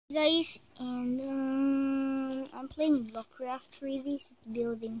Guys, and I'm playing Blockcraft 3D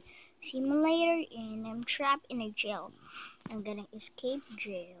building simulator, and I'm trapped in a jail. I'm gonna escape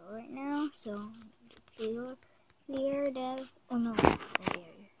jail right now, so clear that. Oh no,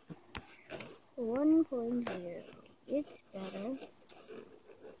 there. 1.0. It's better,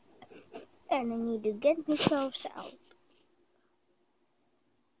 and I need to get myself out.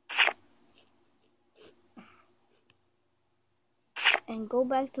 And go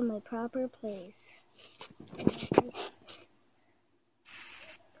back to my proper place. And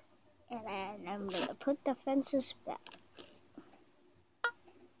then I'm gonna put the fences back.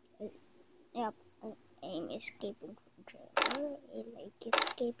 Yep, I'm escaping from jail. I like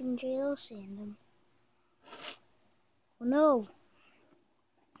escaping jails, and oh no!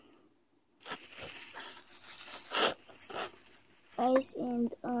 Guys,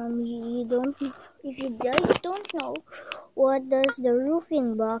 and you don't, if you guys don't know, what does the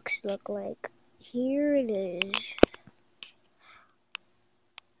roofing box look like? Here it is.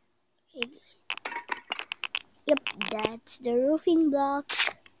 Yep, that's the roofing box.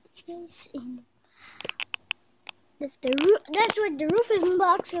 Yes, and that's what the roofing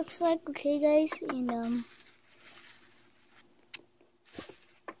box looks like. Okay, guys,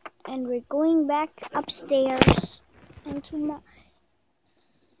 and we're going back upstairs into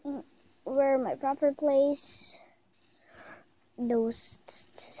my proper place. Those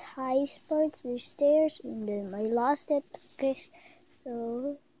high parts, the stairs, and then I lost it. Okay,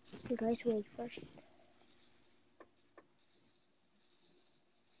 so you guys wait first.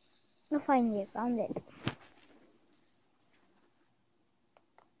 No, finally I found it.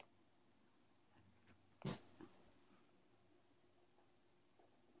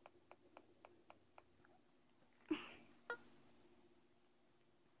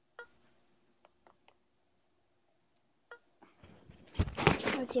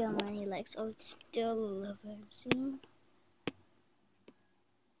 Let's see how many likes. Oh, it's still 11. See?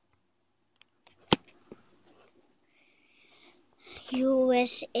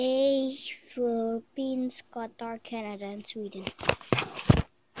 USA, Philippines, Qatar, Canada, and Sweden.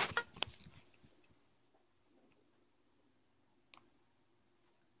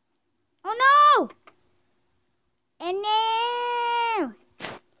 Oh no! And no!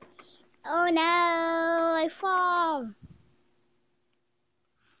 Oh no! I fall!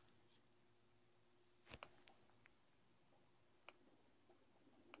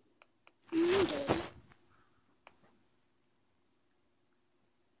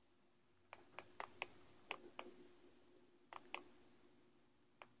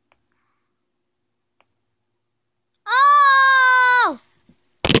 Oh!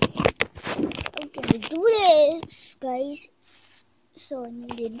 I'm gonna do this, guys. So I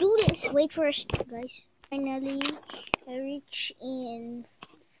need to do this. Wait first, guys. Finally, I reach in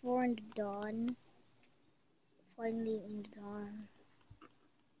for the dawn. Finally in the dawn.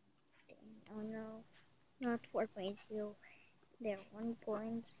 Oh no, not 4.0. There,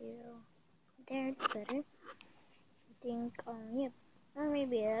 1.0. There, it's better. I think, yep. Or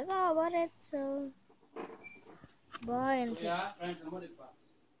maybe I thought about it, so bye and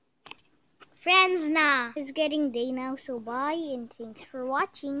friends now. It's getting day now, so bye and thanks for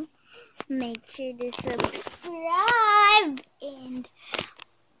watching. Make sure to subscribe and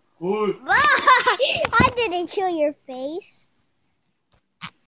bye. I didn't show your face.